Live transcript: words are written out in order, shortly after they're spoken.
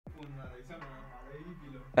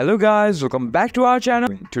Hello guys, welcome back to our channel.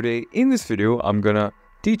 Today in this video, I'm gonna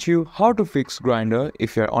teach you how to fix Grindr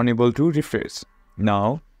if you're unable to refresh.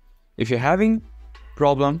 Now, if you're having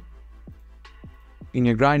problem in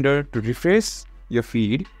your Grindr to refresh your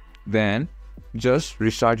feed, then just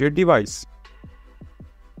restart your device.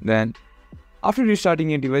 Then after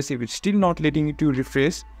restarting your device, if it's still not letting you to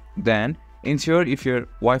refresh, then ensure if your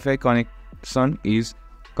Wi-Fi connection is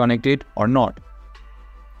connected or not.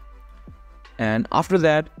 And after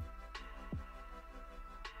that,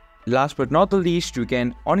 last but not the least, you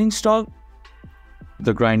can uninstall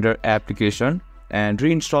the Grindr application and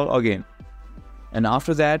reinstall again. And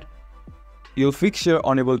after that, you'll fix your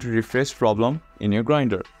unable to refresh problem in your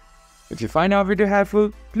Grindr. If you find our video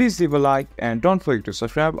helpful, please leave a like and don't forget to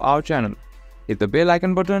subscribe our channel. Hit the bell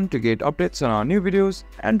icon button to get updates on our new videos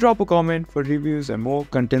and drop a comment for reviews and more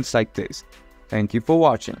contents like this. Thank you for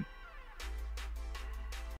watching.